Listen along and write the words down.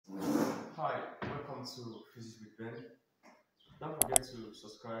Hi, welcome to Physics with Ben. Don't forget to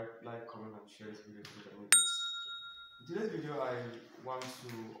subscribe, like, comment, and share this video to the mates. In today's video, I want us to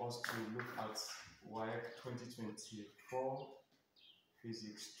look at WAEC 2024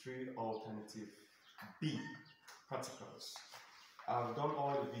 Physics 3 Alternative B Practicals. I've done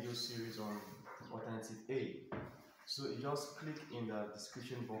all the video series on Alternative A, so you just click in the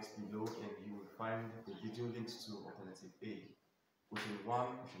description box below and you will find the video links to Alternative A. Question 1,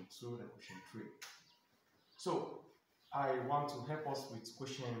 question 2, and question 3. So I want to help us with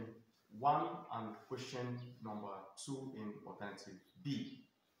question 1 and question number 2 in alternative B,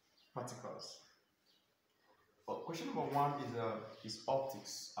 practicals. Question number 1 is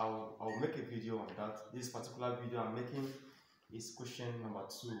optics. I'll make a video on that. This particular video I'm making is question number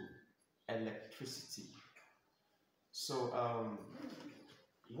 2, electricity. So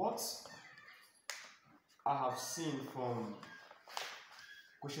what I have seen from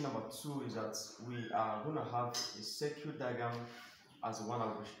question number 2 is that we are going to have a circuit diagram as the one I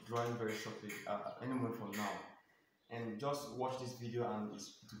will be drawing very shortly, any moment from now. And just watch this video and it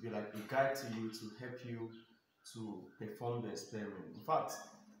will be like a guide to you to help you to perform the experiment. In fact,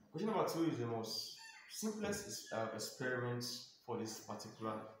 question number 2 is the most simplest experiment for this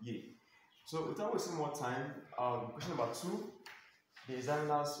particular year. So without wasting more time, question number 2, the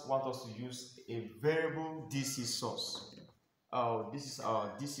examiners want us to use a variable DC source. This is our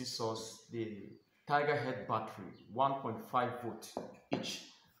DC source, the Tiger Head battery, 1.5 volt each.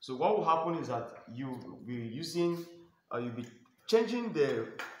 So what will happen is that you'll be changing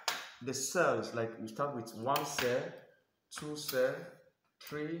the cells. Like you start with 1 cell, 2 cell,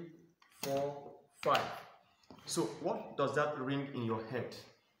 3, 4, 5. So what does that ring in your head?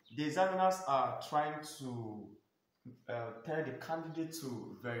 The examiners are trying to tell the candidate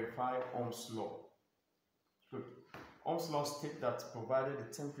to verify Ohm's law. Good. Ohm's law states that provided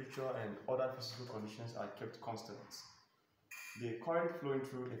the temperature and other physical conditions are kept constant, the current flowing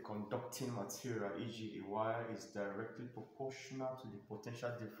through a conducting material, e.g. a wire, is directly proportional to the potential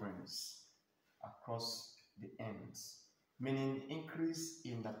difference across the ends, meaning increase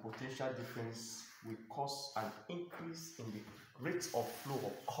in the potential difference will cause an increase in the rate of flow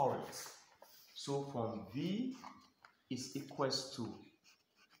of current. So from V is equals to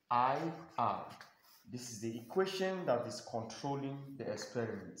IR. This is the equation that is controlling the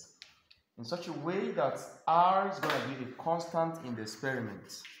experiment in such a way that R is going to be a constant in the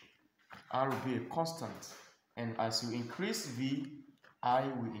experiment. R will be a constant, and as you increase V, I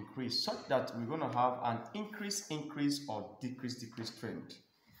will increase, such that we're going to have an increase or decrease trend,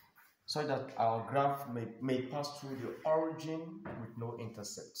 so that our graph may pass through the origin with no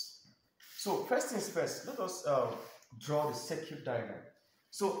intercept. So first things first, let us draw the circuit diagram.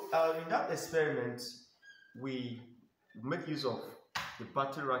 So in that experiment, we make use of the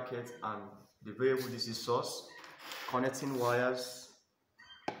battery racket and the variable DC source, connecting wires,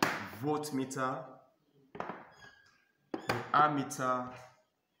 voltmeter, the ammeter,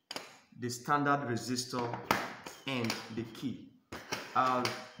 the standard resistor, and the key.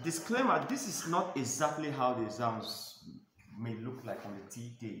 Disclaimer, this is not exactly how the exams may look like on the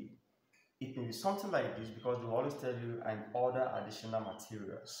T-day. It may be something like this because they will always tell you and other additional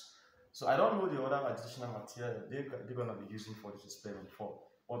materials. So I don't know the other additional material they're going to be using for this experiment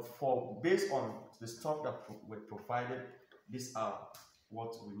but based on the stuff that were provided, these are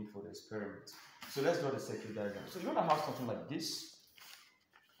what we need for the experiment. So let's draw the circuit diagram. So you're going to have something like this.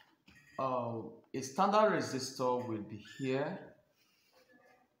 A standard resistor will be here,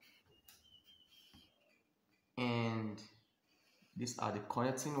 and these are the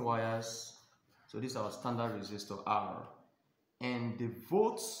connecting wires. So this is our standard resistor R, and the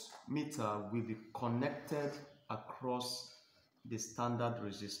voltmeter will be connected across the standard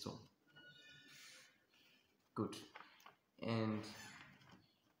resistor. Good. And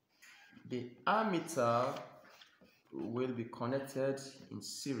the ammeter will be connected in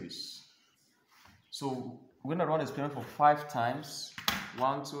series. So we're going to run the experiment for 5 times.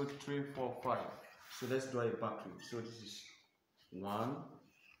 1, 2, 3, 4, 5. So let's draw a battery. So this is 1,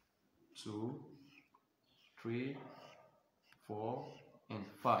 2, 3, 4, and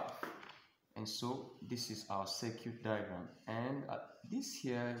 5. And so this is our circuit diagram, and this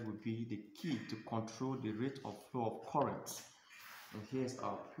here will be the key to control the rate of flow of current. And here's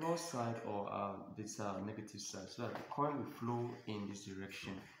our plus side, or this negative side, so that the current will flow in this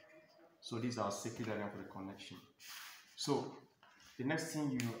direction. So this is our circuit diagram for the connection. So the next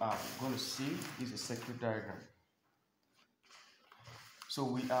thing you are going to see is a circuit diagram. So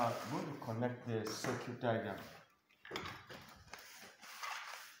we are going to connect the circuit diagram.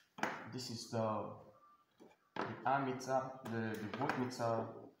 This is the ammeter, the voltmeter,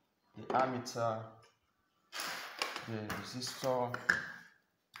 the the ammeter, the resistor,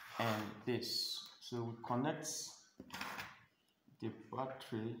 and this. So we connect the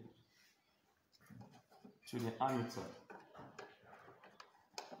battery to the ammeter,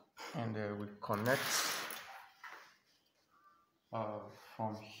 and we connect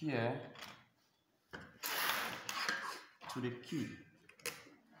from here to the key.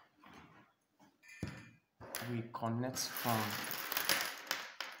 We connect from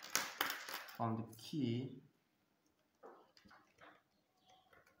the key.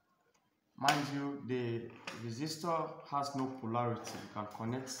 Mind you, the resistor has no polarity.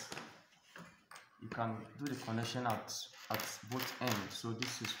 You can do the connection at both ends. So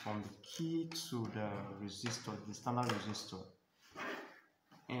this is from the key to the resistor, the standard resistor.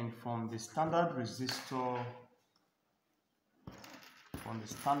 And from the standard resistor,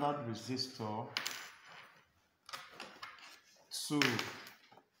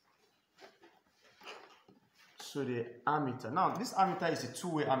 to the ammeter. Now this ammeter is a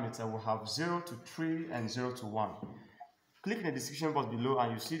two-way ammeter. We have 0 to 3 and 0 to 1. Click in the description box below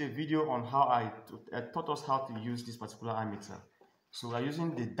and you see the video on how I taught us how to use this particular ammeter. So we are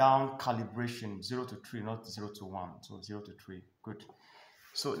using the down calibration 0 to 3, not 0 to 1. So 0 to 3. Good.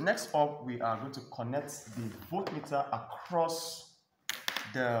 So next up, we are going to connect the voltmeter across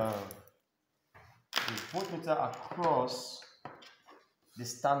the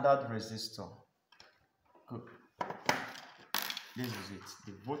standard resistor. Good. This is it.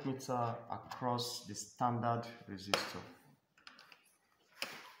 The voltmeter across the standard resistor.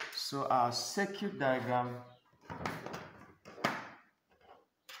 So our circuit diagram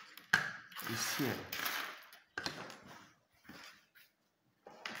is here.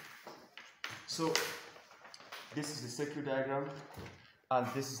 So this is the circuit diagram, and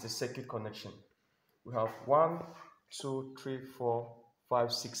this is the circuit connection. We have 1, 2, 3, 4,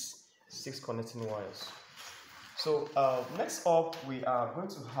 5, 6 connecting wires. So next up, we are going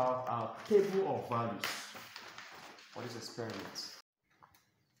to have our table of values for this experiment.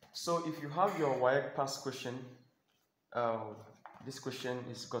 So if you have your WAEC past question, this question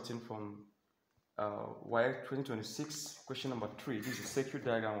is gotten from WAEC 2026, question number 3. This is the circuit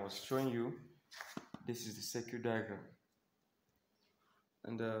diagram I was showing you. This is the circuit diagram.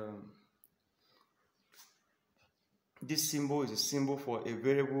 And this symbol is a symbol for a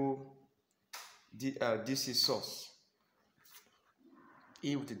variable DC source,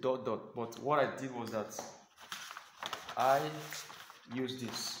 E with a dot dot. But what I did was that I use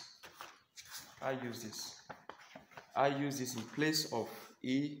this in place of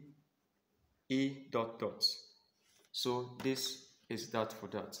E dot dot. So this is that for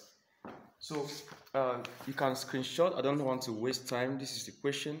that. So you can screenshot. I don't want to waste time. This is the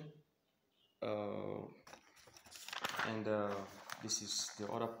question, and this is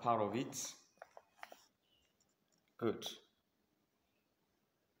the other part of it. Good.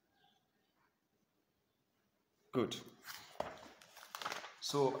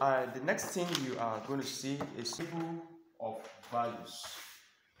 So the next thing you are going to see is table of values.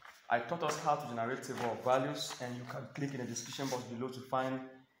 I taught us how to generate table of values, and you can click in the description box below to find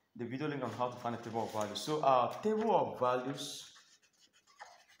the video link on how to find a table of values. So our table of values.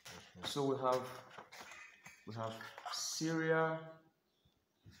 So we have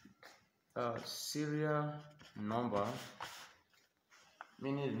serial number,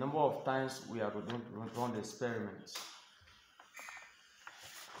 meaning the number of times we are going to run the experiments.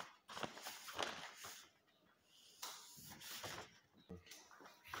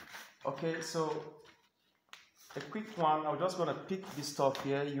 Okay, so a quick one. I'm just going to pick this stuff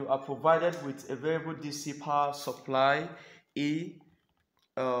here. You are provided with a variable DC power supply, E,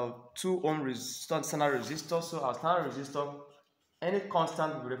 2 ohm standard resistor. So our standard resistor, any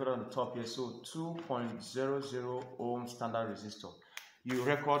constant will be recorded on the top here. So 2.00 ohm standard resistor. You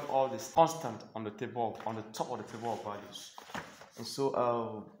record all this constant on the table, on the top of the table of values. And so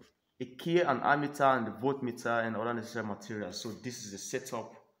a key, an ammeter, and the voltmeter, and other necessary materials. So this is the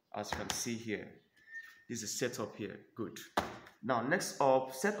setup, as you can see here. This is setup here. Good. Now next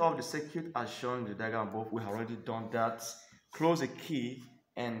up, set up the circuit as shown in the diagram above. We have already done that. Close the key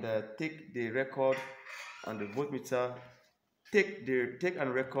and take the record on the voltmeter. Take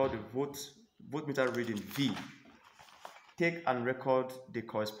and record the voltmeter reading V. Take and record the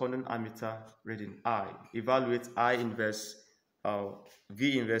corresponding ammeter reading I. Evaluate I inverse,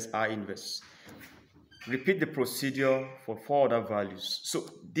 V inverse, I inverse. Repeat the procedure for 4 other values. So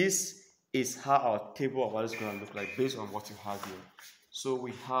this is how our table of values is going to look like based on what you have here. So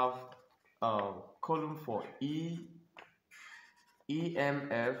we have a column for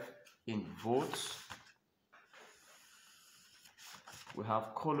EMF in volts, We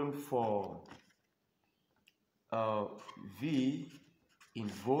have column for V in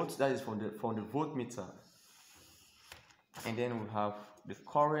volts, that is from the voltmeter. And then we have the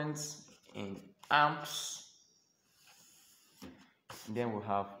currents in amps. And then we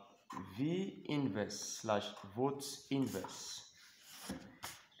have V inverse slash volts inverse.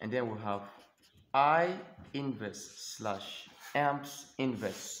 And then we have I inverse slash amps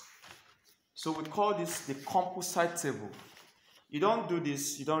inverse. So we call this the composite table. You don't do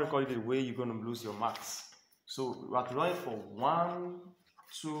this, you don't record it the way you're going to lose your marks. So we have to run it for 1,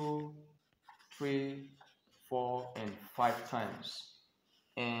 2, 3, 4, and 5 times.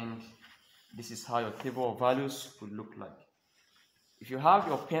 And this is how your table of values would look like. If you have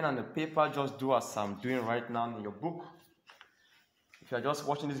your pen and the paper, just do as I'm doing right now in your book. If you are just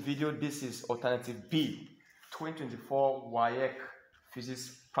watching this video, this is alternative B, 2024 WAEC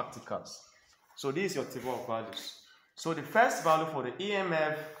Physics Practicals. So this is your table of values. So the first value for the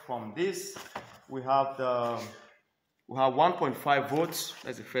EMF from this, we have 1.5 volts.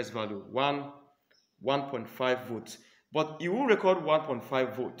 That's the first value, 1.5 volts. But you will record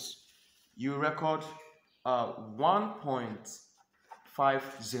 1.5 volts. You record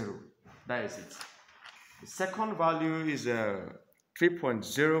 1.50. That is it. The second value is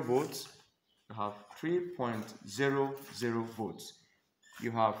 3.0 volts. You have 3.00 volts.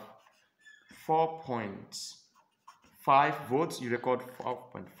 You have 4.5 volts. You record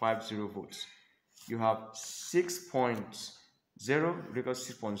 4.50 volts. You have 6.0. You record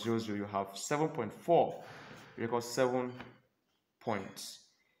 6.00. You have 7.4. You record 7 points.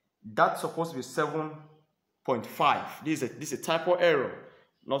 That's supposed to be 7.5. This is a typo error,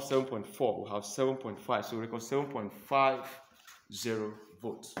 not 7.4. We have 7.5, so we record 7.50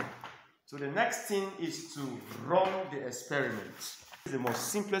 volts. So the next thing is to run the experiment. This is the most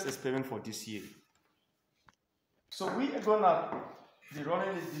simplest experiment for this year. So we are gonna be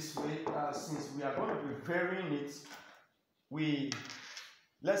running it this way, since we are going to be varying it.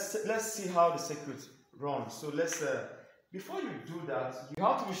 Let's see how the circuit runs. So before you do that, you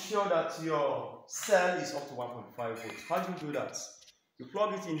have to be sure that your cell is up to 1.5 volts. How do you do that? You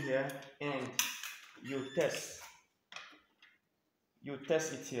plug it in here and you test. You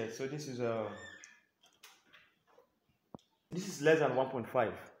test it here. So this is less than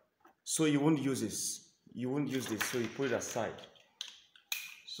 1.5. So you won't use this. You won't use this. So you put it aside.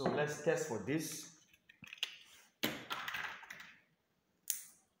 So let's test for this.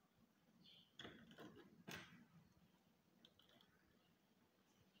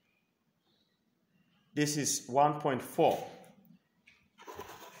 This is 1.4.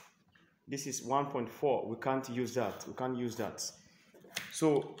 This is 1.4. We can't use that. We can't use that.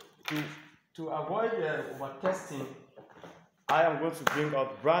 So to avoid over testing, I am going to bring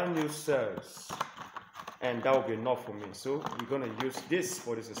out brand new cells, and that will be enough for me. So we're going to use this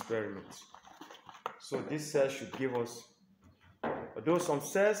for this experiment. So this cell should give us, although some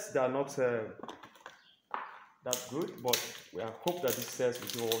cells that are not that good, but we hope that these cells will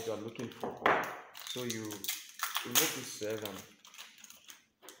do what you are looking for. So you remove this cell and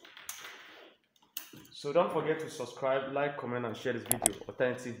so don't forget to subscribe, like, comment, and share this video.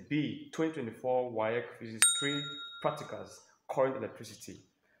 Alternative B, 2024 WAEC Physics 3 Practicals, Current Electricity.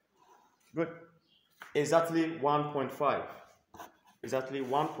 Good. Exactly 1.5. Exactly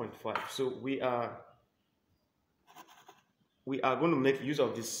 1.5. So we are going to make use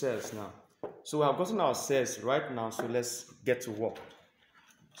of these cells now. So we have gotten our cells right now. So let's get to work.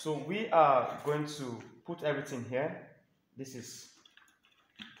 So we are going to put everything here. This is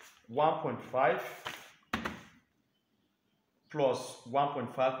 1.5 plus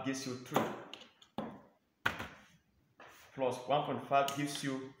 1.5 gives you 3. Plus 1.5 gives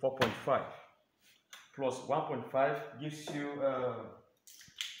you 4.5. Plus 1.5 gives you,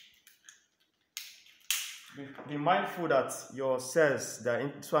 be mindful that your cells,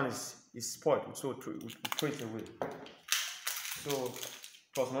 this one is spoiled, so we throw it away. So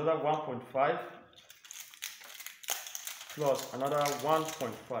plus another 1.5 plus another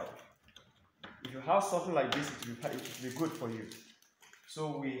 1.5. If you have something like this, it will be good for you.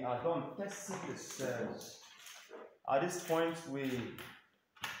 So we are done testing the cells. At this point, we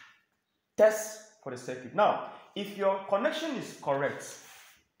test for the circuit. Now, if your connection is correct,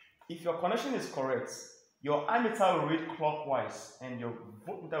 your ammeter will read clockwise and your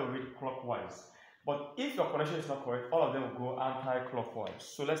voltmeter will read clockwise. But if your connection is not correct, all of them will go anti-clockwise.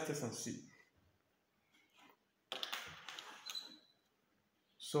 So let's test and see.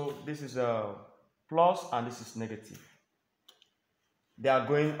 So this is a plus and this is negative. They are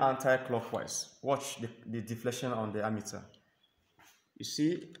going anti-clockwise. Watch the deflection on the ammeter. You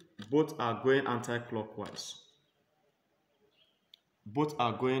see, both are going anti-clockwise. both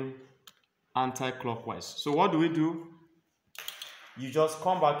are going anti-clockwise. So what do? You just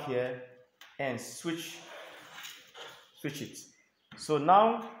come back here and switch it. So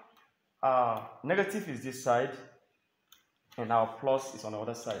now our negative is this side and our plus is on the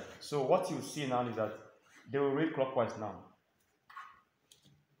other side. So what you see now is that they will read clockwise now.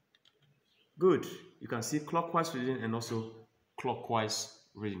 Good. You can see clockwise reading and also clockwise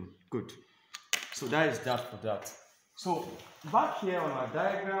reading. Good. So that is that for that. So back here on our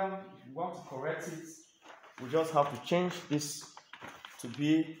diagram, if you want to correct it, we just have to change this to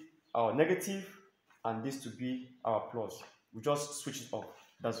be our negative and this to be our plus. We just switch it off.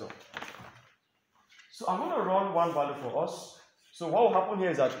 That's all. So I'm going to run one value for us. So what will happen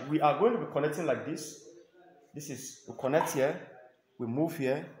here is that we are going to be connecting like this. This is, we connect here, we move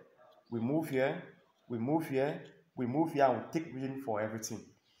here, we move here, we move here, we move here, and we take reading for everything.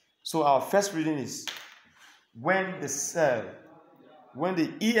 So our first reading is when the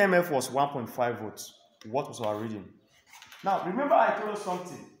EMF was 1.5 volts, what was our reading? Now, remember I told you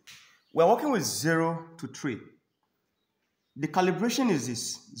something. We're working with 0 to 3. The calibration is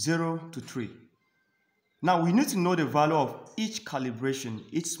this, 0 to 3. Now, we need to know the value of each calibration,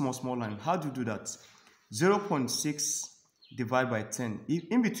 each small line. How do you do that? 0.6 divided by 10.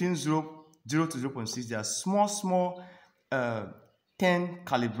 In between 0 to 0.6, there are small 10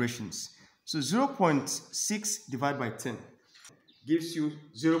 calibrations. So 0.6 divided by 10 gives you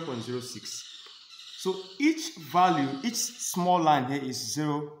 0.06. So each value, each small line here is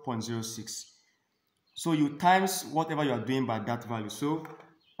 0.06. So you times whatever you are doing by that value. So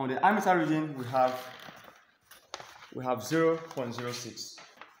on the ammeter reading, we have 0.06.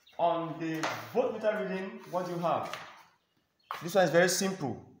 On the voltmeter reading, what do you have? This one is very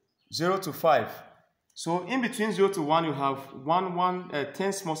simple, 0 to 5. So in between 0 to 1, you have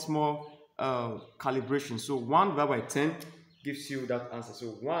 10 small calibration. So 1 divided by 10 gives you that answer.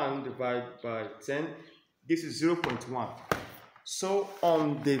 So 1 divided by 10 gives you 0.1. So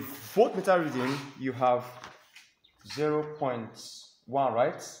on the voltmeter reading, you have 0.1,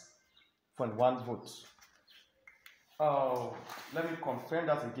 right? 0.1 volts. Let me confirm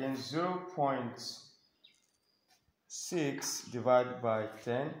that again. 0.6 divided by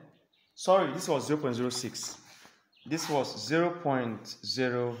 10. Sorry, this was 0.06. This was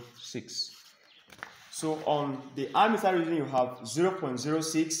 0.06. So on the ammeter reading, you have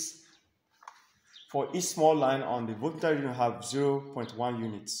 0.06 for each small line. On the voltmeter reading, you have 0.1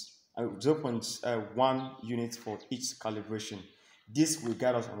 units, 0.1 units for each calibration. This will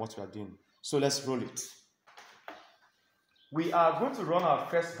guide us on what we are doing. So let's roll it. We are going to run our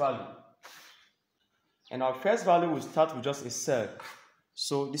first value. And our first value will start with just a cell.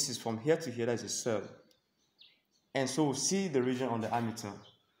 So this is from here to here, that is a cell. And so we'll see the region on the ammeter.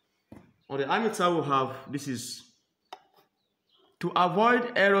 On the ammeter, we'll have, this is, to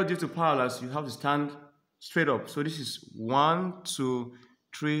avoid error due to parallax, you have to stand straight up. So this is 1, 2,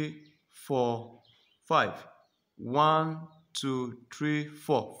 3, 4, 5. 1, 2, 3,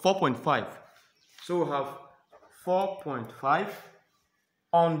 4. 4.5. So we'll have 4.5.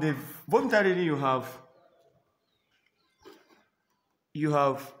 On the voltmeter reading, you have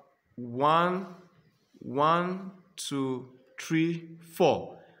 1, 2, 3,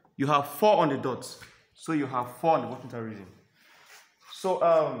 4. You have 4 on the dot. So you have 4 on the voltmeter reading. So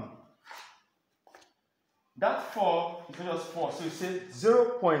that 4 is not just 4. So you say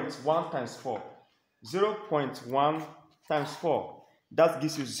 0.1 times 4. 0.1 times 4. That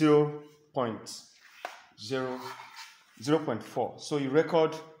gives you 0.4. So you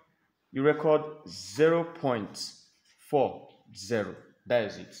record 0.40. That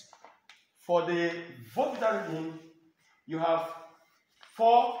is it. For the voltmeter reading, you have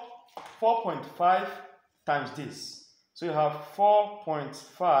 4.5 times this. So you have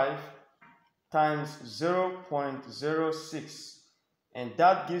 4.5 times 0.06, and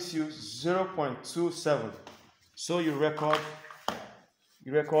that gives you 0.27. So you record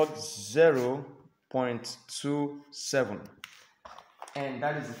 0.27, and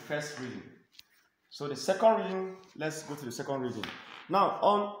that is the first reading. So the second reading, let's go to the second reading. Now,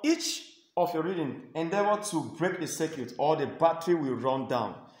 on each of your reading, endeavor to break the circuit or the battery will run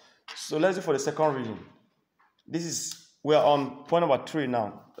down. So let's do for the second reading. We are on point number 3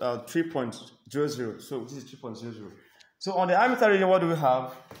 now, 3.00. So this is 3.00. So on the ammeter reading, what do we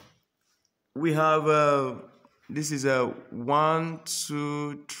have? We have, this is a 1,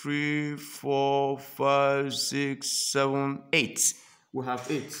 2, 3, 4, 5, 6, 7, 8. We have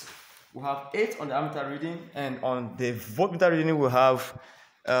 8. We have 8 on the ammeter reading, and on the voltmeter reading, we have,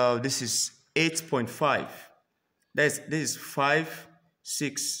 this is 8.5. This is 5,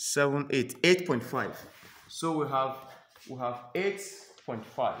 6, 7, 8. 8.5. So we have we have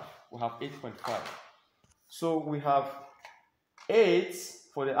 8.5. We have 8.5. So we have 8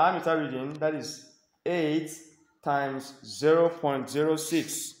 for the ammeter reading, that is 8 times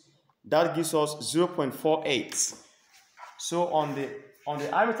 0.06. That gives us 0.48. So on the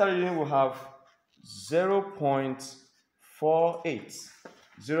ammeter reading we have 0.48.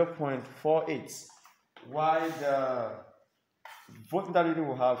 0.48. While the voltmeter reading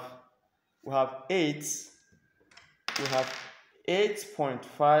we have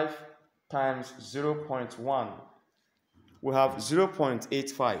 8.5 times 0.1. We have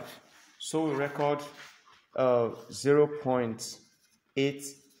 0.85. So we record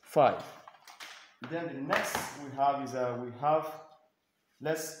 0.85. Then the next we have is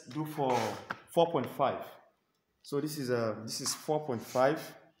let's do for 4.5. So this is 4.5.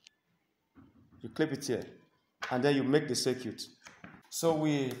 You clip it here, and then you make the circuit. So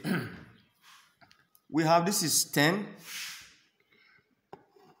we have, this is 10.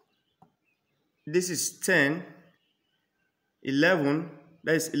 This is 10, 11.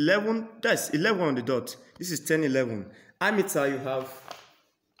 That's 11 on the dot. This is 10, 11. Ammeter,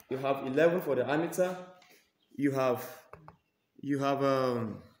 you have 11 for the ammeter. You have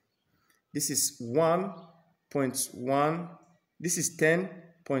this is 1.1. This is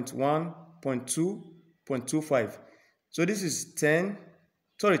 10.1, 0.2, 0.25. So this is 10.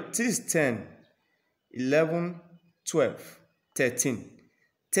 Sorry, this is 10, 11, 12, 13.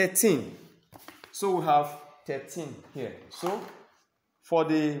 13. So we have 13 here. So for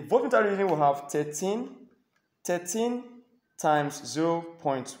the voltmeter reading, we have 13 times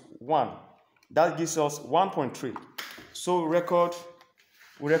 0.1. That gives us 1.3. So we record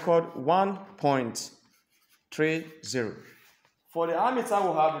 1.30. For the ammeter,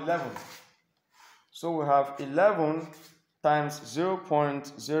 we have 11. So we have 11 times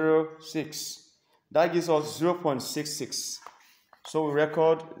 0.06. That gives us 0.66. So we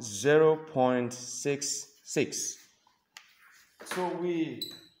record 0.66. So we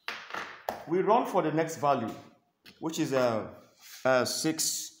run for the next value, which is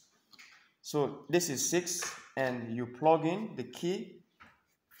 6. So this is 6, and you plug in the key,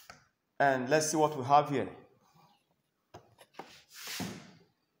 and let's see what we have here.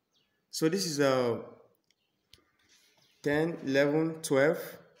 So this is 10, 11,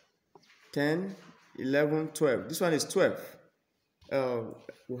 12, 10, 11, 12. This one is 12.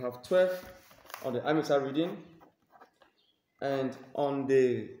 We have 12 on the ammeter reading, and on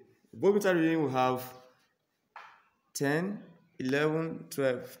the voltmeter reading we have 10, 11,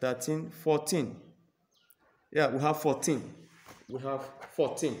 12, 13, 14. Yeah, we have 14. We have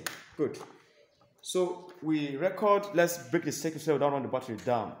 14. Good. So we record, let's break the circuit so we don't run the battery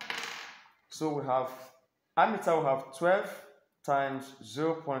down. So we have ammeter, we have 12 times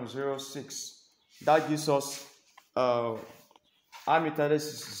 0.06. That gives us ammeter,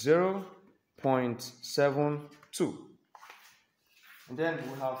 this is 0.72. And then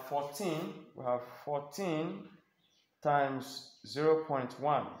we have 14. We have 14 times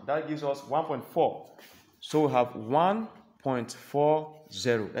 0.1. That gives us 1.4. So we have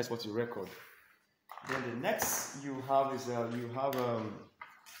 1.40. That's what you record. Then the next you have is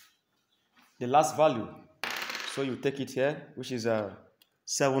the last value. So you take it here, which is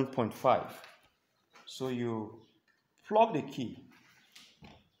 7.5. So you plug the key,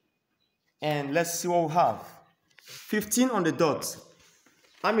 and let's see what we have. 15 on the dot.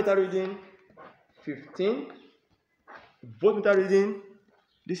 Ammeter reading 15. Voltmeter reading,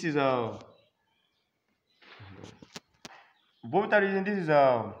 this is voltmeter reading, this is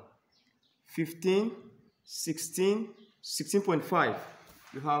 15, 16, 16.5.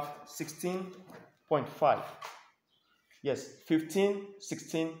 You have 16.5. Yes, 15,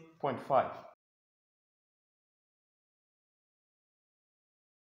 16.5.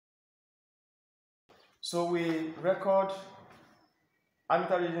 So we record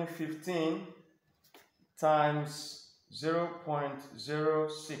ammeter reading 15 times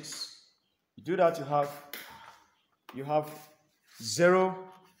 0.06. You do that, you have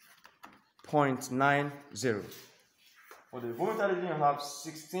 0.90. For the voltmeter reading, you have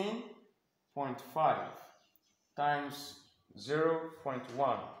 16.5 times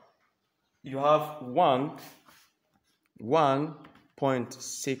 0.1. You have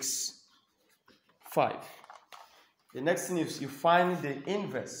 1.65. The next thing is you find the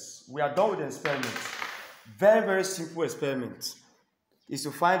inverse. We are done with the experiment. Very, very simple experiment is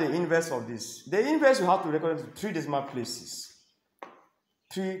to find the inverse of this. The inverse you have to record into 3 decimal places.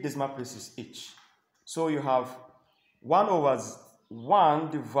 3 decimal places each. So you have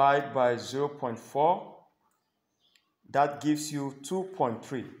 1/1 divided by 0.4. That gives you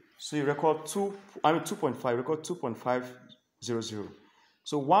 2.3. So you record 2.5, record 2.500.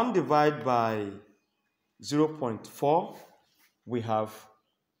 So 1 divided by 0.4, we have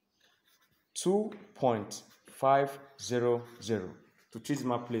 2.500 to 3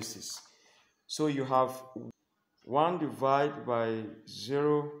 decimal places. So you have 1 divided by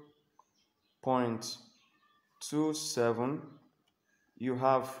 0.27, you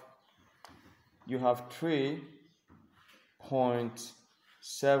have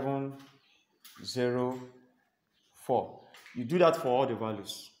 3.704. You do that for all the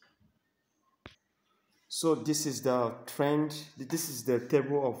values. So this is the trend, this is the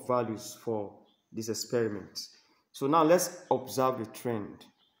table of values for this experiment. So now let's observe the trend.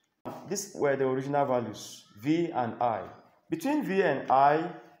 These were the original values, V and I. Between V and I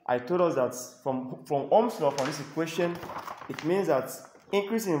told us that from Ohm's law, from this equation, it means that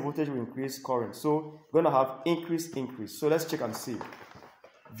increase in voltage will increase current. So we're going to have increase. So let's check and see.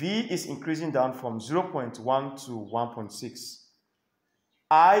 V is increasing down from 0.1 to 1.6.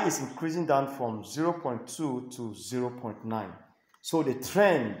 I is increasing down from 0.2 to 0.9. So the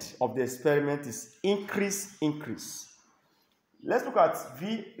trend of the experiment is increase. Let's look at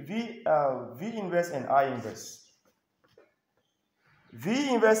V inverse and I inverse.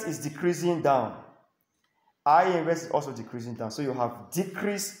 V inverse is decreasing down. I inverse is also decreasing down. So you have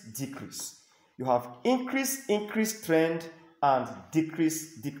decrease. You have increase trend and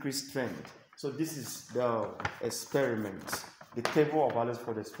decrease trend. So this is the experiment, the table of values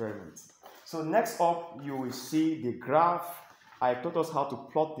for the experiment. So next up, you will see the graph. I taught us how to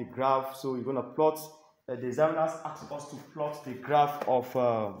plot the graph. So you're going to plot, the examiners asked us to plot the graph of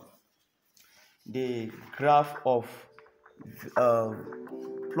V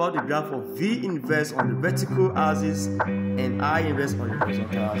inverse on the vertical axis and I inverse on the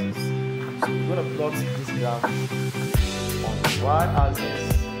horizontal axis. So we're going to plot this graph on the y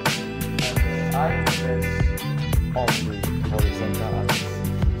axis and the I inverse on the horizontal axis.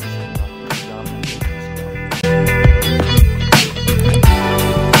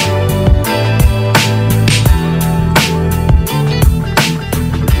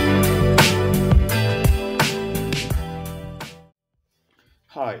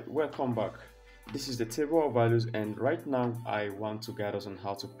 Hi, welcome back. This is the table of values, and right now I want to guide us on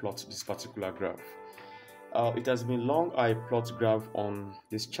how to plot this particular graph. It has been long I plot graph on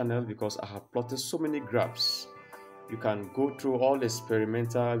this channel because I have plotted so many graphs. You can go through all the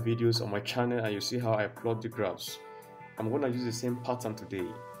experimental videos on my channel and you see how I plot the graphs. I'm going to use the same pattern today.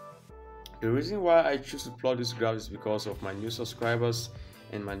 The reason why I choose to plot this graph is because of my new subscribers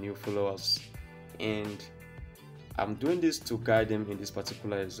and my new followers, and I'm doing this to guide them in this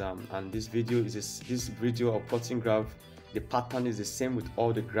particular exam. And this video of plotting graph, the pattern is the same with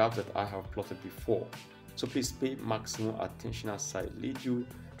all the graphs that I have plotted before. So please pay maximum attention as I lead you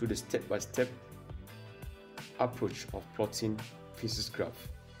to the step-by-step approach of plotting physics graph.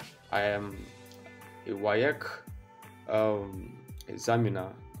 I am a WAEC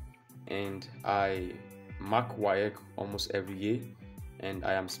examiner, and I mark WAEC almost every year, and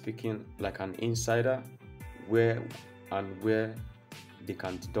I am speaking like an insider where they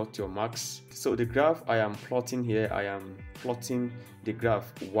can deduct your marks. So the graph I am plotting here, I am plotting the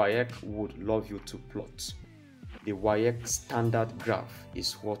graph WAEC would love you to plot. The WAEC standard graph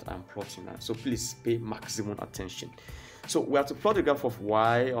is what I'm plotting now. So please pay maximum attention. So we have to plot the graph of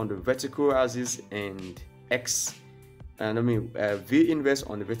Y on the vertical axis and X, and V inverse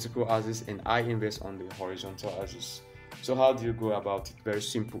on the vertical axis and I inverse on the horizontal axis. So how do you go about it? Very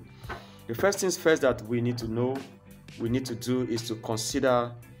simple. The first things first that we need to do is to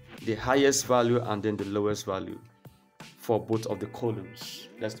consider the highest value and then the lowest value for both of the columns.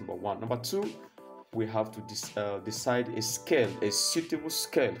 That's number one. Number two, we have to decide a suitable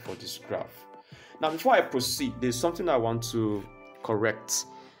scale for this graph. Now, before I proceed, there's something I want to correct.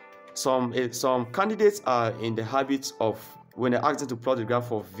 Some candidates are in the habit of, when they ask them to plot the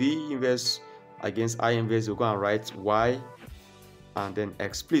graph of V inverse against I inverse, they'll go and write Y and then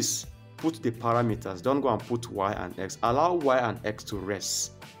X. Please put the parameters. Don't go and put Y and X. Allow Y and X to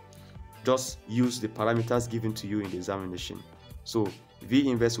rest. Just use the parameters given to you in the examination. So V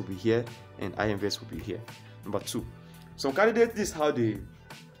inverse will be here and I inverse will be here. Number two, some candidates, this is how they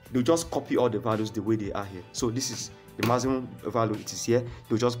just copy all the values the way they are here. So this is the maximum value, it is here.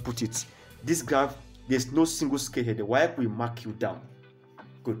 They'll just put it. This graph, there's no single scale here. The WAEC will mark you down.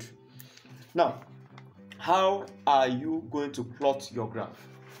 Good. Now, how are you going to plot your graph?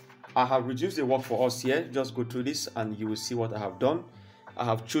 I have reduced the work for us here. Just go through this and you will see what I have done. I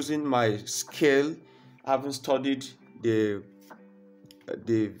have chosen my scale. I haven't studied the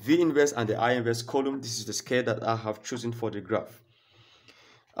V inverse and the I inverse column. This is the scale that I have chosen for the graph.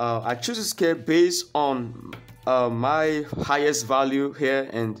 I choose a scale based on my highest value here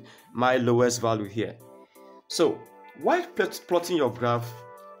and my lowest value here. So while plotting your graph,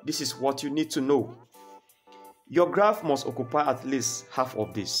 this is what you need to know. Your graph must occupy at least half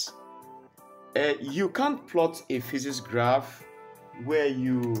of this. You can't plot a physics graph where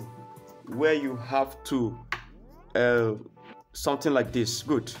you have to something like this.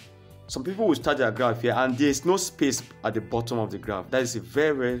 Good. Some people will start their graph here and there's no space at the bottom of the graph. That is a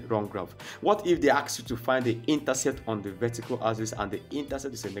very, very wrong graph. What if they ask you to find the intercept on the vertical axis and the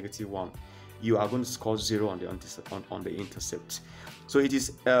intercept is a -1? You are going to score 0 on the intercept. So it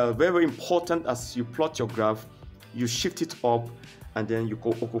is very, very important as you plot your graph, you shift it up and then you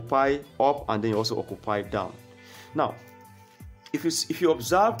occupy up and then you also occupy down. Now, if you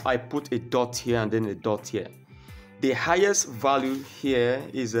observe, I put a dot here and then a dot here. The highest value here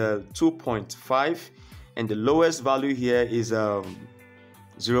is 2.5 and the lowest value here is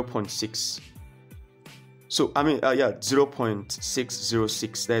 0.6. So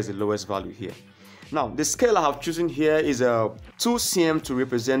 0.606. that is the lowest value here. Now the scale I have chosen here is 2 cm to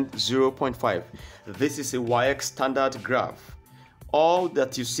represent 0.5. This is a WAEC standard graph. All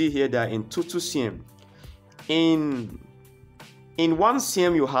that you see here, they are in 2 cm. In 1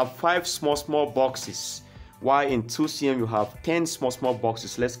 cm you have 5 small boxes, while in 2 cm you have 10 small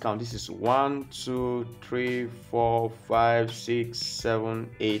boxes. Let's count. This is 1, 2, 3, 4, 5, 6, 7,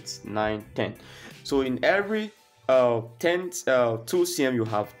 8, 9, 10. So in every 2 cm you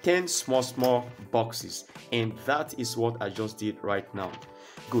have 10 small boxes, and that is what I just did right now.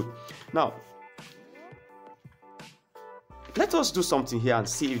 Good. Now let us do something here and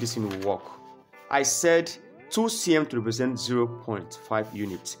see if this thing will work. I said 2 cm to represent 0.5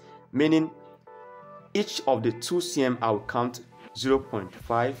 units, meaning each of the 2 cm I will count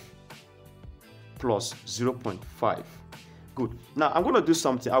 0.5 plus 0.5. Good. Now I'm going to do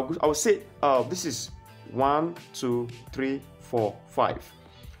something. I will say this is 1, 2, 3, 4, 5.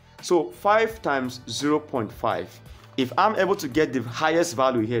 So 5 times 0.5. If I'm able to get the highest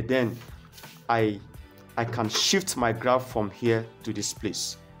value here, then I can shift my graph from here to this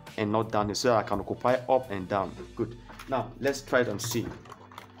place and not down here, so that I can occupy up and down. Good. Now let's try it and see.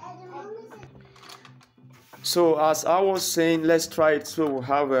 So as I was saying, let's try it. So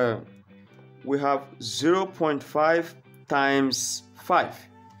we have 0.5 times 5.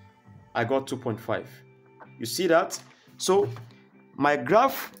 I got 2.5. You see that? So my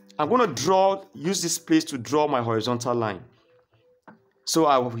graph, I'm going to use this place to draw my horizontal line. So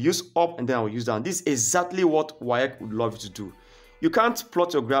I will use up and then I will use down. This is exactly what WAEC would love you to do. You can't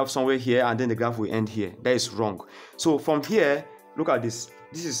plot your graph somewhere here and then the graph will end here. That is wrong. So from here, look at this.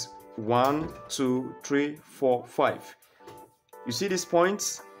 This is 1, 2, 3, 4, 5. You see these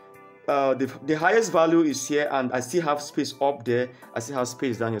points? The highest value is here and I still have space up there. I still have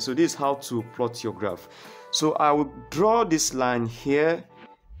space down here. So this is how to plot your graph. So I will draw this line here.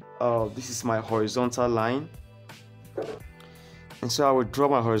 This is my horizontal line. And so I will draw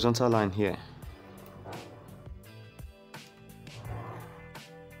my horizontal line here.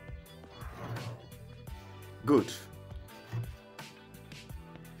 Good.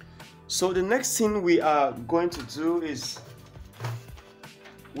 So the next thing we are going to do is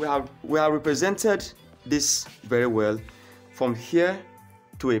we have represented this very well. From here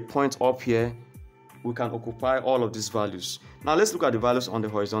to a point up here, we can occupy all of these values. Now let's look at the values on the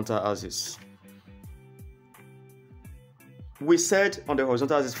horizontal axis. We said on the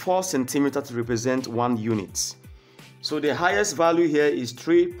horizontal axis 4 centimeters to represent 1 unit. So the highest value here is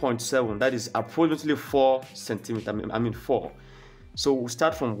 3.7. That is approximately 4 centimeters. I mean 4. So we'll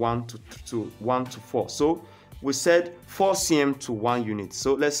start from 1 to 4. So we said 4 cm to 1 unit.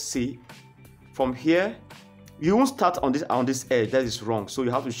 So let's see. From here, you won't start on this edge. That is wrong. So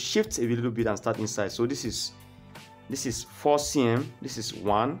you have to shift a little bit and start inside. So this is 4 cm. This is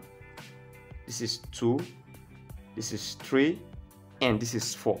 1. This is 2. This is 3. And this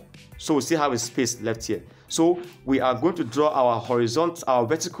is 4. So we still have a space left here. So we are going to draw our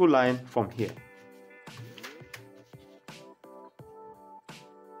vertical line from here.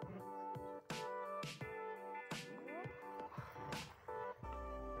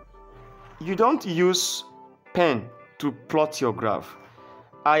 You don't use pen to plot your graph.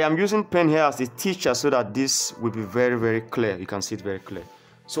 I am using pen here as a teacher so that this will be very, very clear. You can see it very clear.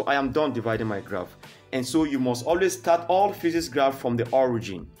 So I am done dividing my graph. And so you must always start all physics graph from the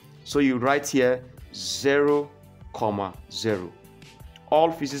origin. So you write here 0, 0.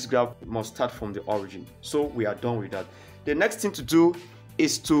 All physics graph must start from the origin. So we are done with that. The next thing to do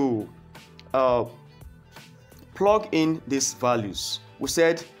is to plug in these values. We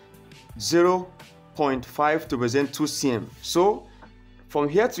said 0.5 to represent 2 cm. So From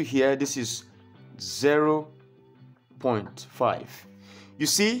here to here, this is 0.5. You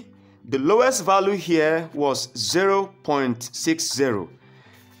see, the lowest value here was 0.60.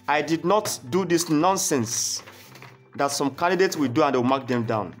 I did not do this nonsense that some candidates will do and they will mark them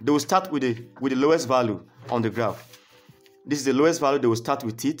down. They will start with the lowest value on the graph. This is the lowest value. They will start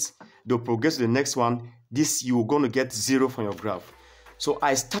with it. They will progress to the next one. This, you're going to get 0 from your graph. So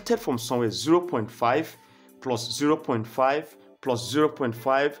I started from somewhere 0.5 plus 0.5 plus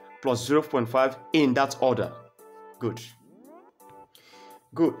 0.5 plus 0.5 in that order. Good.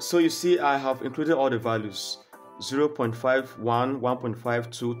 Good. So you see, I have included all the values. 0.51,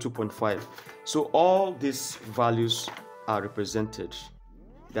 1.52, 2.5. So all these values are represented.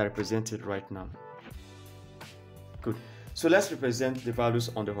 They are represented right now. Good. So let's represent the values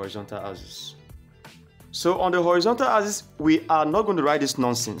on the horizontal axis. So on the horizontal axis, we are not going to write this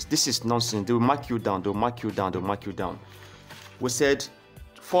nonsense. This is nonsense. They will mark you down. They will mark you down. They will mark you down. We said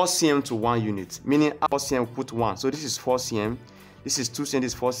 4 cm to 1 unit, meaning 4 cm we put 1. So this is 4 cm. This is 2 cm.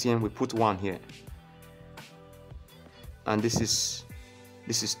 This is 4 cm. We put 1 here. And this is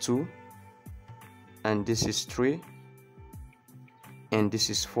 2, and this is 3, and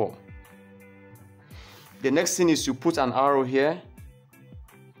this is 4. The next thing is you put an arrow here,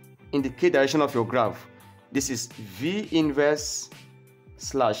 indicate direction of your graph. This is V inverse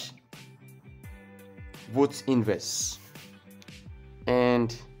slash vote inverse,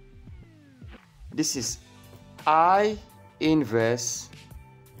 and this is I inverse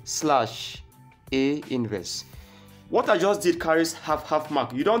slash A inverse. What I just did carries half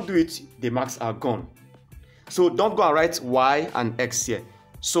mark. You don't do it, the marks are gone. So don't go and write Y and X here.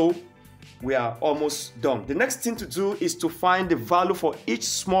 So we are almost done. The next thing to do is to find the value for each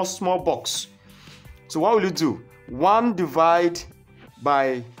small box. So what will you do? 1 divide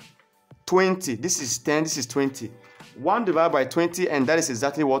by 20. This is 10, this is 20. 1 divided by 20, and that is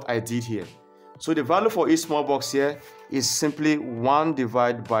exactly what I did here. So the value for each small box here is simply 1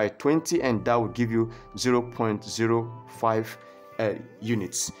 divided by 20, and that will give you 0.05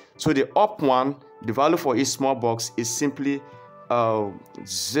 units. So the up one, the value for each small box is simply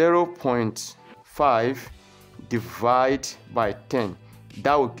 0.5 divided by 10.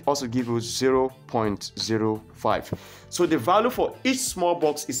 That will also give you 0.05. So the value for each small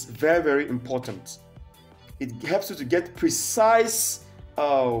box is very, very important. It helps you to get precise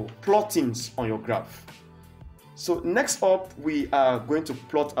plottings on your graph. So next up, we are going to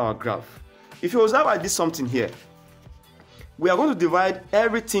plot our graph. If you observe, I did something here. We are going to divide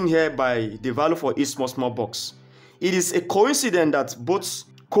everything here by the value for each small box. It is a coincidence that both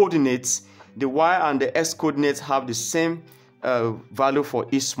coordinates, the y and the x coordinates, have the same value for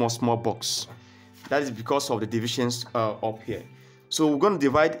each small box. That is because of the divisions up here. So we're going to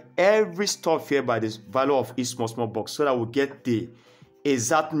divide every stuff here by the value of each small box so that we'll get the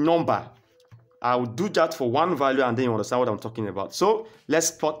exact number. I will do that for one value and then you understand what I'm talking about. So let's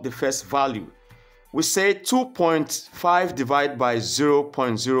plot the first value. We say 2.5 divided by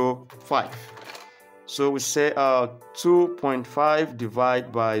 0.05. So we say 2.5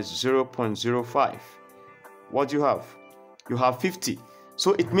 divided by 0.05. What do you have? You have 50.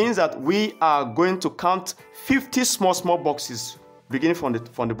 So it means that we are going to count 50 small boxes beginning from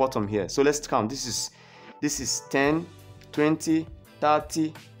the bottom here. So let's count. This is 10, 20,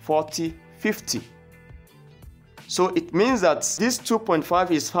 30, 40, 50. So it means that this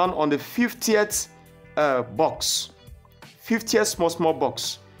 2.5 is found on the 50th box, 50th small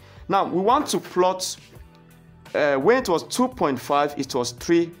box. Now we want to plot when it was 2.5, it was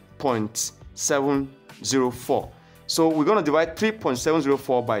 3.704. So we're going to divide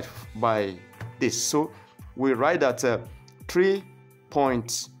 3.704 by this. So we write that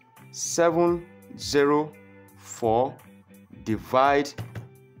 3.704 divide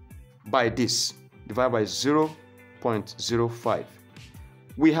by this, divide by 0.05.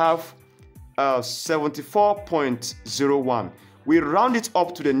 We have 74.01. We round it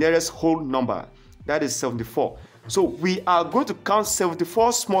up to the nearest whole number, that is 74. So we are going to count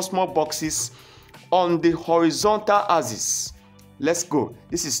 74 small boxes on the horizontal axis. Let's go.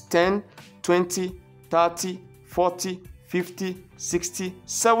 This is 10, 20, 30, 40, 50, 60,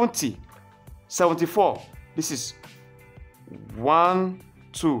 70, 74. This is 1,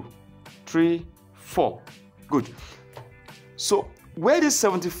 2, 3, 4. Good. So where is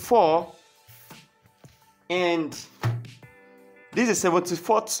 74 and this is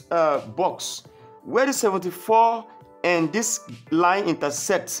 74th box, where the 74 and this line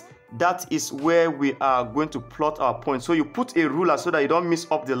intersect, that is where we are going to plot our point. So you put a ruler so that you don't mix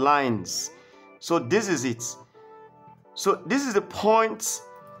up the lines. So this is it. So this is the point.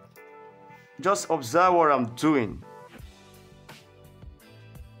 Just observe what I'm doing.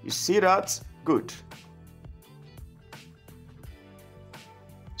 You see that? Good.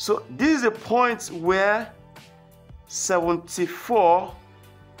 So this is the point where 74,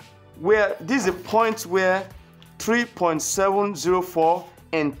 where this is the point where 3.704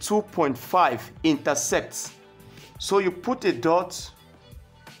 and 2.5 intersect. So you put a dot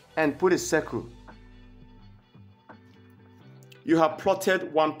and put a circle. You have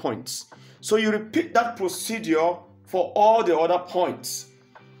plotted 1 point. So you repeat that procedure for all the other points.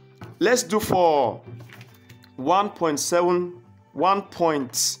 Let's do for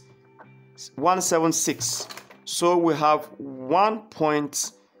 1.176. So we have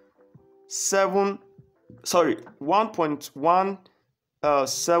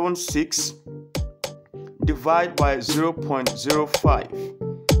 1.176 divided by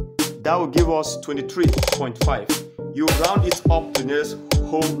 0.05. That will give us 23.5. You round it up to the nearest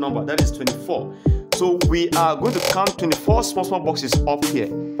whole number, that is 24. So we are going to count 24 small boxes up here.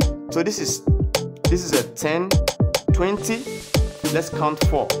 So this is a 10, 20. Let's count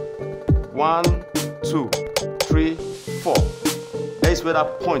 4. 1, 2, 3, 4. That is where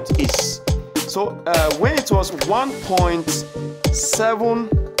that point is. So when it was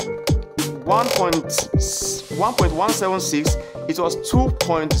 1.176, it was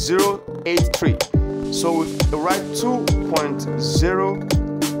 2.083. So we write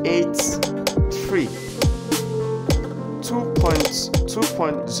 2.083.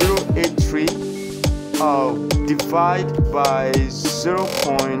 2.083 divide by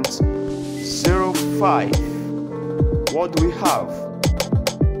 0.05. What do we have?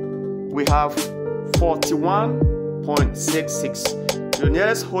 We have 41.66. The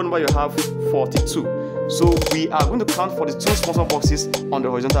nearest whole number you have 42. So we are going to count 42 small boxes on the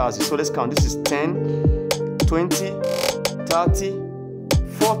horizontal axis. So let's count. This is 10, 20, 30,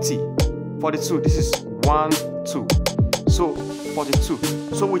 40, 42. This is 1, 2. So 42.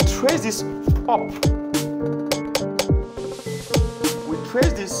 So we trace this up. We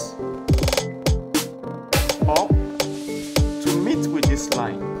trace this up to meet with this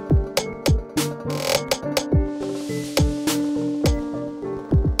line.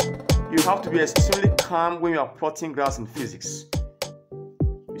 You have to be extremely calm when you are plotting graphs in physics.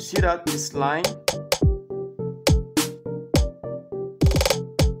 You see that this line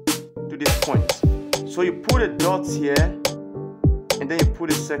to this point. So you put a dot here and then you put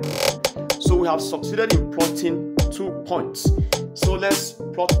a circle. So we have succeeded in plotting 2 points. So let's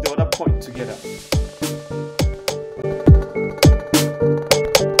plot the other point together.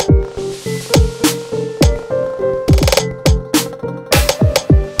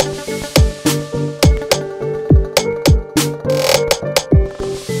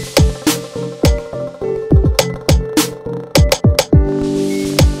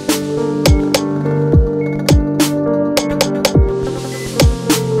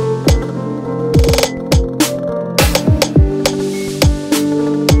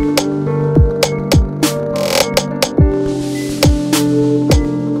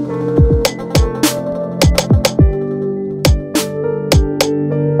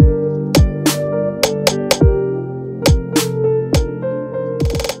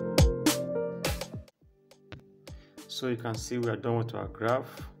 So you can see we are done with our graph.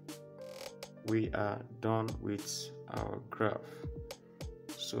 We are done with our graph.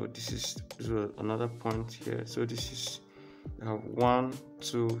 So this is another point here. So this is, we have 1,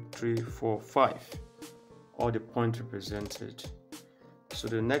 2, 3, 4, 5. All the points represented. So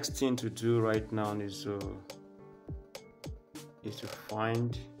the next thing to do right now is to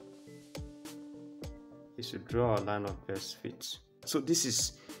draw a line of best fit. So this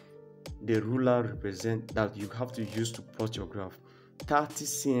is the ruler represent that you have to use to plot your graph. 30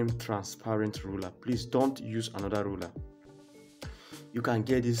 cm transparent ruler. Please don't use another ruler. You can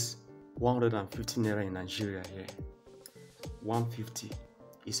get this 150 naira in Nigeria here. 150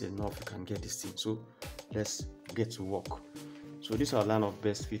 is enough. You can get this thing. So let's get to work. So this is our line of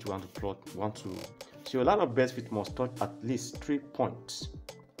best fit. We want to plot. So your line of best fit must touch at least 3 points.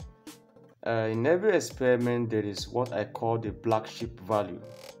 In every experiment, there is what I call the black sheep value.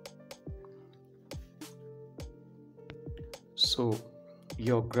 So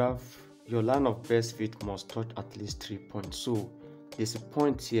your graph, your line of best fit must touch at least 3 points. So there's a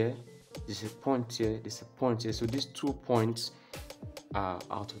point here, there's a point here, there's a point here. So these 2 points are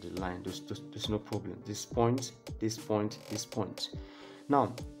out of the line. There's no problem. This point, this point, this point.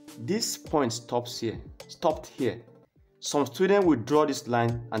 Now this point stopped here. Some student will draw this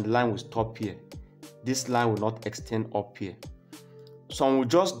line and the line will stop here. This line will not extend up here. Some will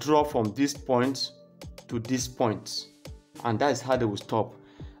just draw from this point to this point, and that is how they will stop.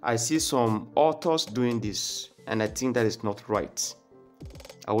 I see some authors doing this, and I think that is not right.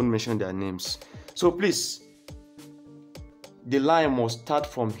 I won't mention their names. So please, the line must start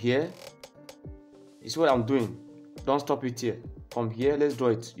from here. It's what I'm doing. Don't stop it here. From here, let's draw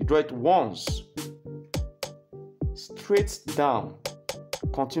it. You draw it once, straight down.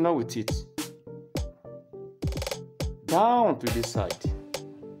 Continue with it. Down to this side.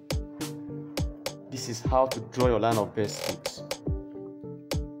 This is how to draw your line of best fit.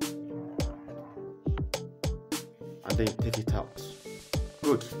 And then you take it out.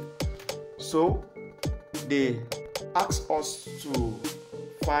 Good. So they ask us to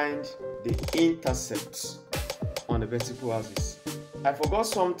find the intercepts on the vertical axis. I forgot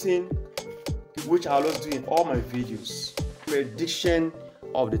something which I always do in all my videos: prediction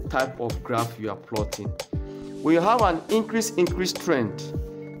of the type of graph you are plotting. When you have an increase trend,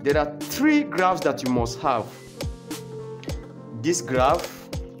 there are three graphs that you must have. This graph,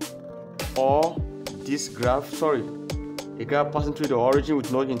 or this graph, sorry, a graph passing through the origin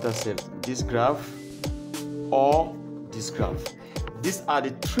with no intercept. This graph or this graph. These are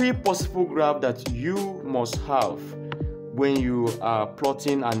the three possible graphs that you must have when you are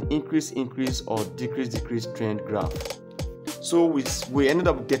plotting an increase or decrease trend graph. So we ended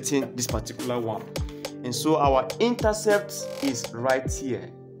up getting this particular one, and so our intercept is right here.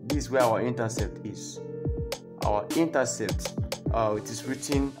 This is where our intercept is. Our intercept, it is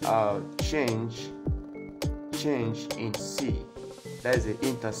written change in C. That is the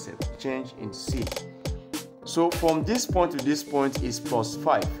intercept, change in C. So from this point to this point is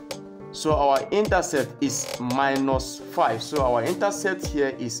 +5. So our intercept is -5. So our intercept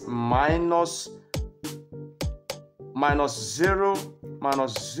here is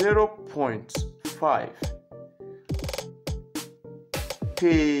 -0.5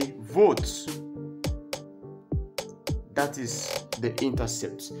 per volt. That is the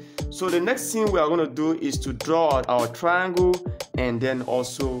intercept. So the next thing we are going to do is to draw our triangle and then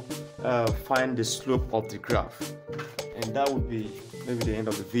also find the slope of the graph, and that would be maybe the end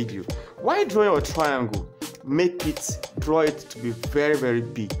of the video. Why draw your triangle? Draw it to be very, very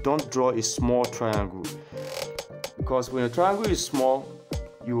big. Don't draw a small triangle, because when a triangle is small,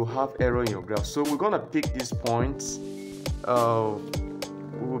 you will have error in your graph. So we're gonna pick this point. We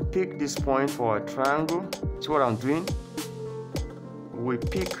will pick this point for a triangle. That's what I'm doing. We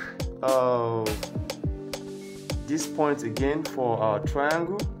pick this point again for our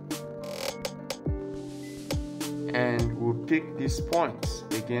triangle, and we'll pick this point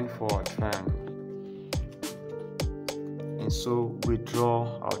again for our triangle. And so we draw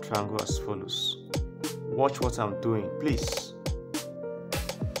our triangle as follows. Watch what I'm doing, please.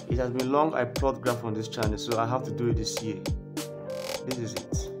 It has been long I plot graph on this channel, so I have to do it this year. This is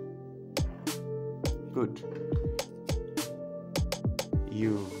it. Good.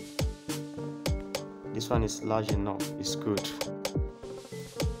 This one is large enough. It's good.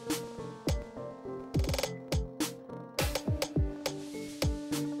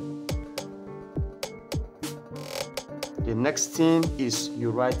 The next thing is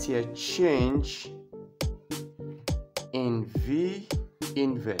you write here change in V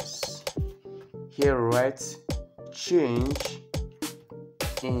inverse. Here write change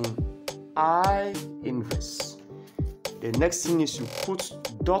in I inverse. The next thing is you put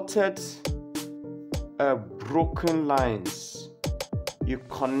dotted broken lines. You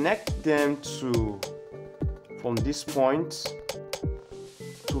connect them from this point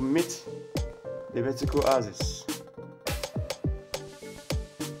to meet the vertical axis.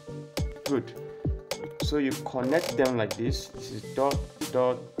 Good. So you connect them like this. This is dot,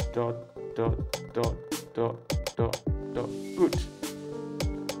 dot, dot, dot, dot, dot, dot, dot. Good.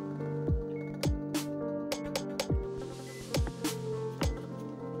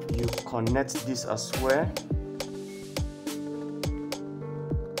 You connect this as well.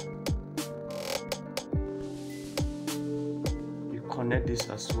 You connect this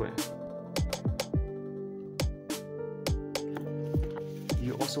as well.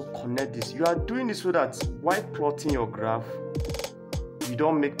 You also connect this. You are doing this so that while plotting your graph, you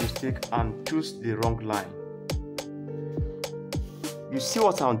don't make mistake and choose the wrong line. You see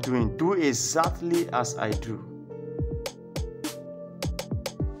what I'm doing? Do exactly as I do.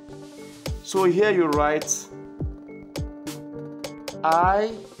 So here you write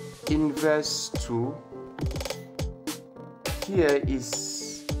I inverse 2. Here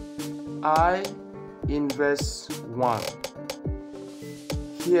is I inverse 1.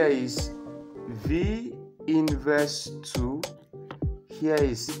 Here is V inverse 2. Here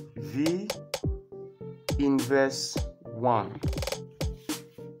is V inverse 1.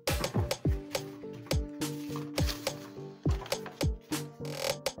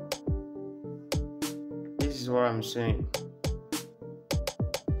 This is what I'm saying.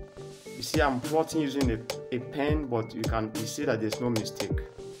 see I'm plotting using a pen, but you see that there's no mistake.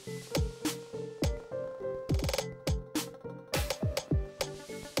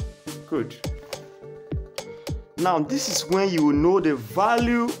 Good. Now this is when you will know the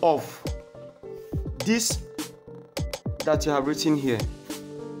value of this that you have written here.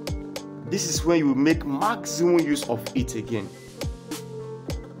 This is when you will make maximum use of it again,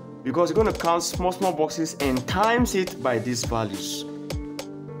 because you're going to count small boxes and times it by these values.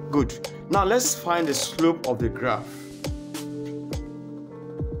 Good. Now let's find the slope of the graph.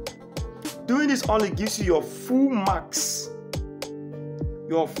 Doing this only gives you your full marks.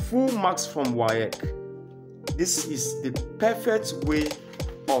 Your full marks from WAEC. This is the perfect way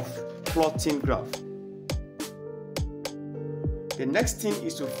of plotting graph. The next thing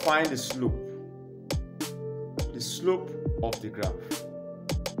is to find the slope of the graph.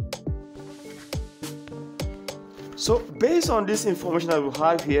 So based on this information that we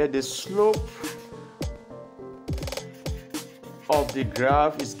have here, the slope of the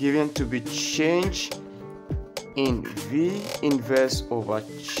graph is given to be change in V inverse over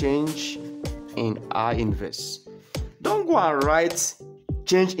change in I inverse. Don't go and write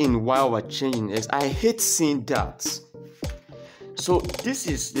change in Y over change in X. I hate seeing that. So this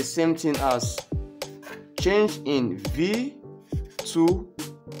is the same thing as change in V2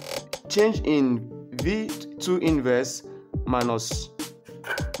 inverse minus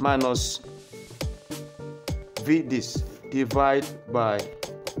V this divide by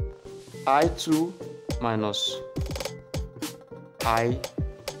I2 minus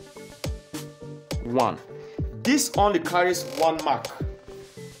I1. This only carries one mark.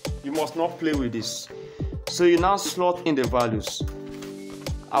 You must not play with this. So you now slot in the values.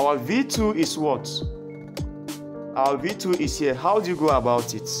 Our V2 is what? Our V2 is here. How do you go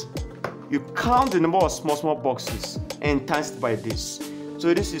about it? You count the number of small boxes and times it by this.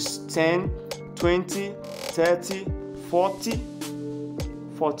 So this is 10, 20, 30, 40,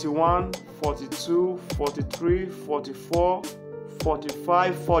 41, 42, 43, 44,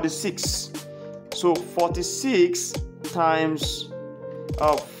 45, 46. So 46 times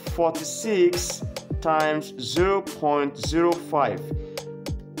 0.05,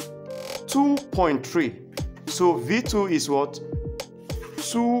 2.3. So V2 is what?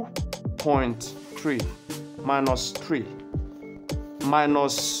 2.3 minus 3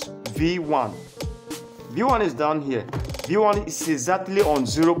 minus V1. V1 is down here. V1 is exactly on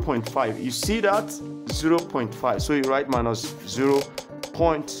 0.5. You see that? 0.5. So you write minus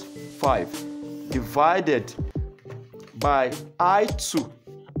 0.5 divided by I2.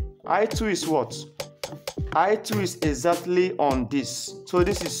 I2 is what? I2 is exactly on this. So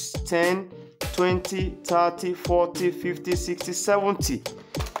this is 10, 20, 30, 40, 50, 60, 70.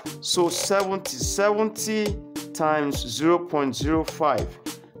 So 70 times 0.05.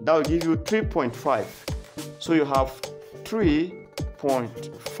 That will give you 3.5. So you have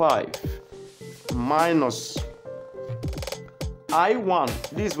 3.5 minus I1.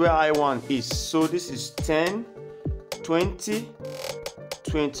 This is where I1 is. So this is 10, 20,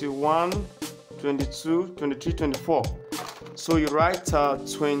 21, 22, 23, 24. So you write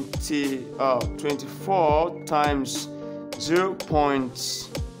 24 times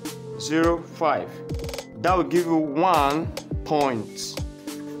 0.05. That will give you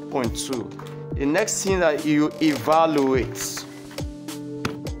 1.2. The next thing that you evaluate.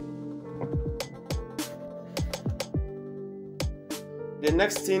 The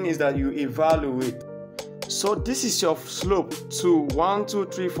next thing is that you evaluate. So this is your slope to 1, 2,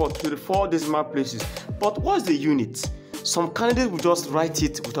 3, 4 to the 4 decimal places. But what's the unit? Some candidates will just write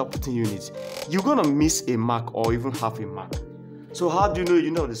it without putting units. You're gonna miss a mark or even half a mark. So how do you know? You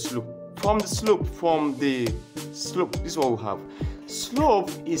know the slope. From the slope, this is what we have.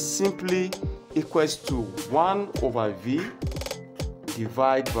 Slope is simply equals to 1 over V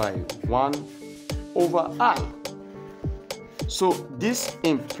divided by 1 over I. So this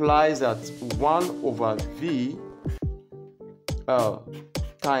implies that 1 over V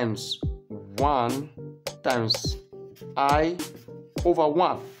times 1 times I over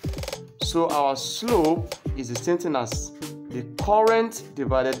 1. So our slope is the same thing as the current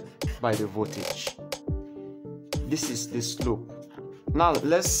divided by the voltage. This is the slope. Now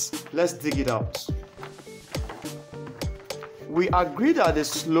let's dig it out. We agree that the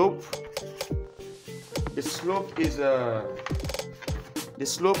slope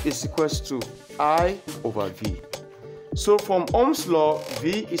is equals to I over V. So from Ohm's law,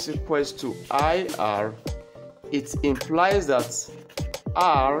 V is equals to IR. It implies that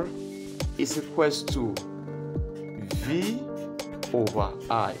R is equals to V over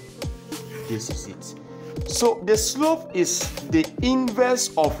I. This is it. So the slope is the inverse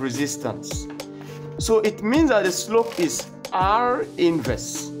of resistance. So it means that the slope is R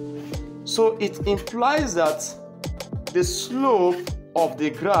inverse. So it implies that the slope of the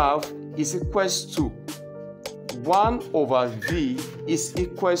graph is equals to 1 over V is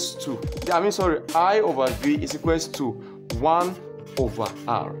equals to, I over V is equals to 1 over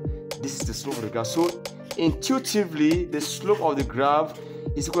R. This is the slope of the graph. So intuitively, the slope of the graph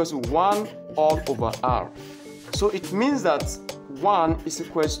is equals to 1 all over R. So it means that 1 is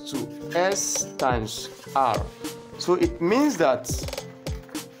equals to S times R. So it means that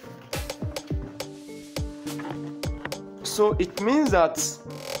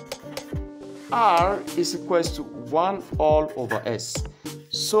R is equals to 1 all over S.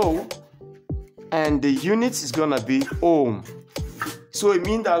 So, and the unit is gonna be ohm. So it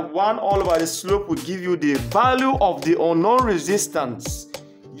means that 1 all over the slope will give you the value of the unknown resistance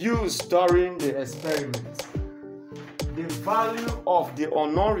used during the experiment. The value of the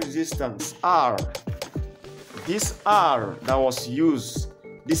unknown resistance R. This R that was used,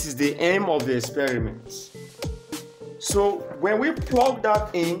 this is the aim of the experiment. So when we plug that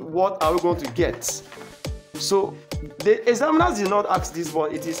in, what are we going to get? So the examiners did not ask this,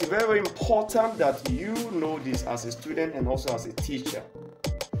 but it is very, very important that you know this as a student and also as a teacher.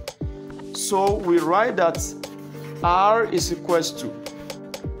 So we write that R is equals to.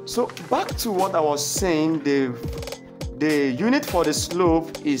 So back to what I was saying, the unit for the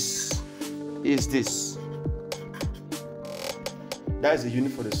slope is this. That is the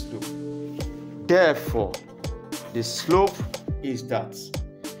unit for the slope. Therefore, the slope is that.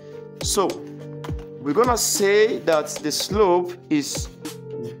 So we're gonna say that the slope is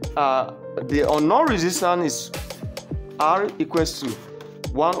the unknown resistance is R equals to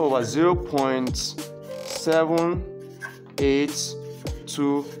 1 over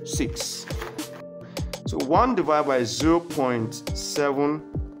 0.7826. So 1 divided by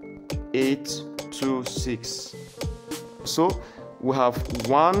 0.7826. So we have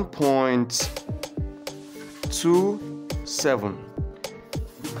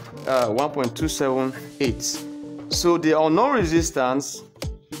 1.278. So the unknown resistance,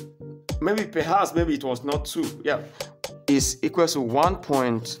 maybe it was not 2, is equals to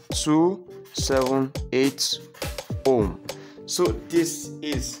 1.278 ohm. So this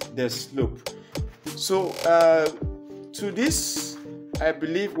is the slope. So to this, I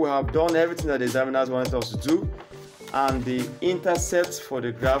believe we have done everything that the examiners wanted us to do, and the intercept for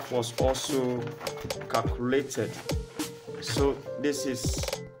the graph was also calculated. So this is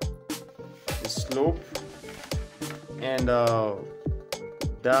the slope, and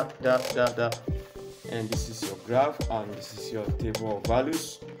that, and this is your graph, and this is your table of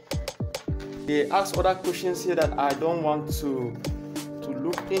values. They ask other questions here that I don't want to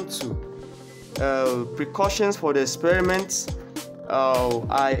look into. Precautions for the experiment.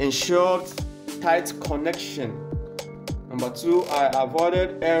 I ensured tight connection. Number 2, I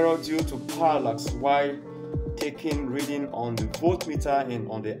avoided error due to parallax while taking reading on the voltmeter and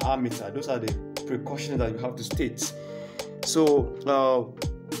on the ammeter. Those are the precautions that you have to state. So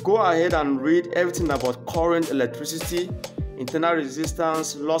go ahead and read everything about current, electricity, internal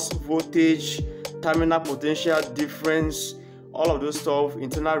resistance, loss voltage, terminal potential difference, all of those stuff,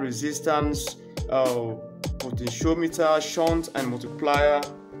 internal resistance, potentiometer, shunt and multiplier,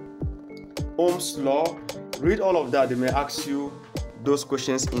 Ohm's law. Read all of that. They may ask you those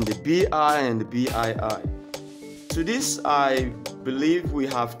questions in the BI and the BII. To this, I believe we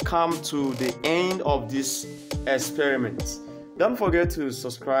have come to the end of this experiment. Don't forget to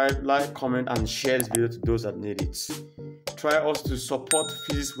subscribe, like, comment, and share this video to those that need it. Try also to support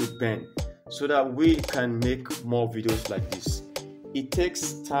Physics with Ben so that we can make more videos like this. It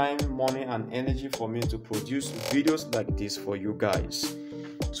takes time, money, and energy for me to produce videos like this for you guys.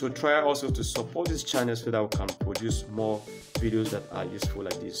 So try also to support this channel so that we can produce more videos that are useful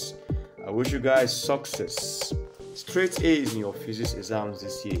like this. I wish you guys success. Straight A's in your physics exams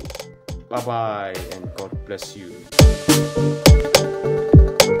this year. Bye bye and God bless you.